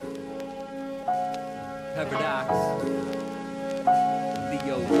Paradox,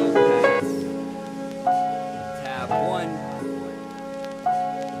 Leo Lopez, Tab 1,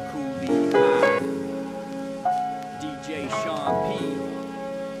 Cooley High, DJ Sean P.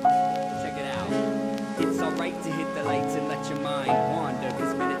 Check it out. It's alright to hit the lights and let your mind wander,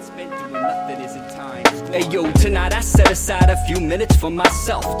 'cause minutes spent doing nothing isn't time. Hey yo, tonight I set aside a few minutes for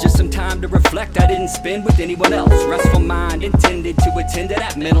myself, just some time to reflect I didn't spend with anyone else. Restful mind intended to attend to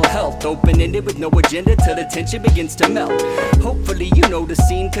that mental health, open-ended with no agenda till the tension begins to melt. Hopefully you know the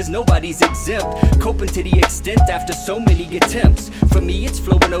scene, 'cause nobody's exempt, coping to the extent after so many attempts. For me it's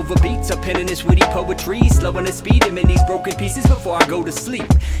flowing over beats, a penning this witty poetry, slowing the speed in these broken pieces before I go to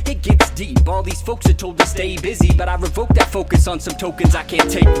sleep. It gets deep, all these folks are told to stay busy, but I revoke that focus on some tokens I can't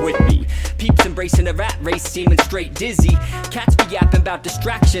take with me. Peeps embracing the rat race, seeming straight dizzy. Cats be yapping about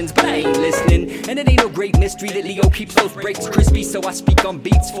distractions, but I ain't listening. And it ain't no great mystery that Leo keeps those breaks crispy, so I speak on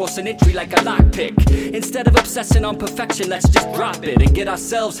beats, force an entry like a lockpick. Instead of obsessing on perfection, let's just drop it and get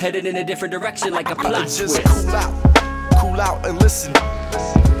ourselves headed in a different direction like a plot twist. Just cool out and listen.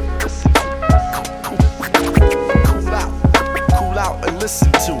 Cool out and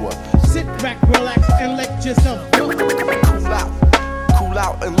listen to her. Sit back, relax, and let yourself go. Cool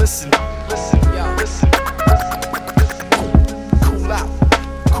out and listen. Listen.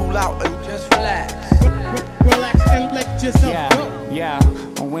 Cool out and Just relax. Relax and let yourself go. Yeah,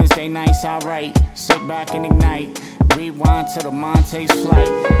 on Wednesday nights I write, sit back and ignite, rewind to the mind takes flight.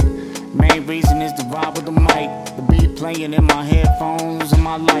 Main reason is the vibe of the mic, the beat playing in my headphones, and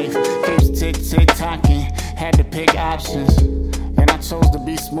my life keeps tick-tocking. Had to pick options, and I chose to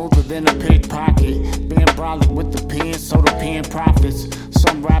be smoother than a pickpocket. Being brolic with the pen, so the pen profits.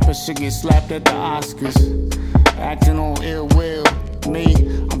 Some rappers should get slapped at the Oscars, acting on ill will. Me,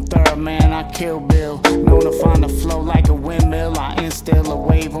 I'm third man, I kill Bill. Known to find the flow like a windmill. I instill a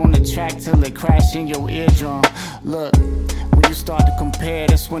wave on the track till it crash in your eardrum. Look, when you start to compare,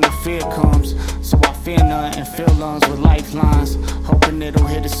 that's when the fear comes. So I fear none and fill lungs with lifelines, hoping it'll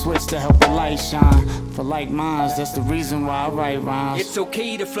hit a switch to help the light shine. For like minds, that's the reason why I write rhymes. It's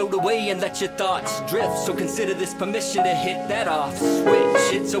okay to float away and let your thoughts drift, so consider this permission to hit that off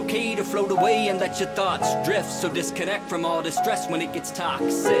switch. It's okay to float away and let your thoughts drift, so disconnect from all the stress when it gets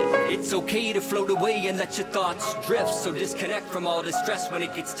toxic. It's okay to float away and let your thoughts drift, so disconnect from all the stress when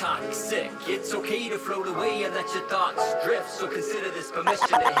it gets toxic. It's okay to float away and let your thoughts drift, so consider this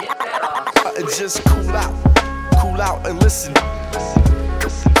permission to hit that off switch. just cool out and listen.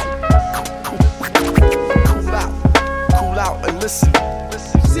 Cool out and listen.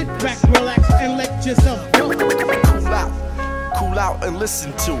 Sit back, relax, and let yourself go. Cool out and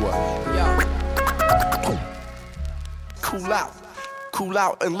listen to her. Cool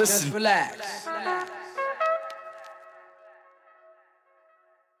out and listen. Just relax.